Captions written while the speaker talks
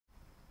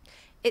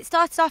It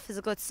started off as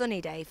a good sunny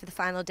day for the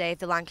final day of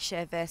the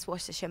Lancashire vs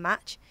Worcestershire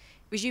match,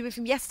 resuming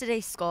from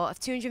yesterday's score of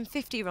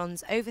 250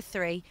 runs over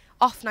 3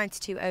 off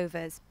 92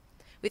 overs,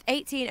 with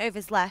 18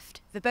 overs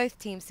left for both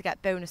teams to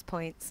get bonus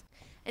points.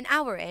 An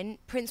hour in,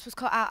 Prince was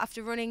cut out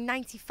after running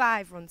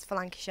 95 runs for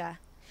Lancashire.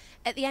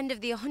 At the end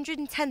of the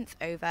 110th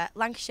over,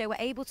 Lancashire were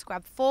able to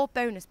grab 4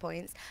 bonus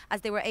points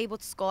as they were able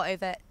to score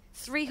over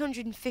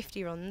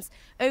 350 runs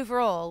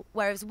overall,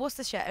 whereas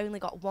Worcestershire only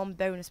got 1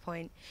 bonus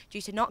point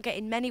due to not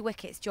getting many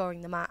wickets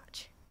during the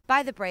match.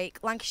 By the break,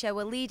 Lancashire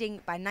were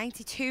leading by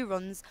 92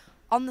 runs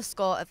on the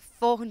score of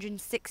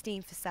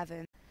 416 for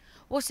 7.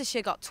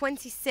 Worcestershire got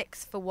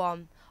 26 for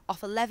 1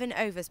 off 11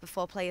 overs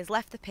before players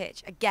left the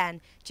pitch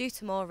again due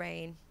to more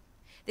rain.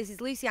 This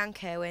is Lucy Ann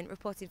Kerwin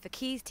reporting for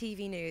Keys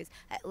TV News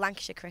at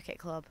Lancashire Cricket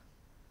Club.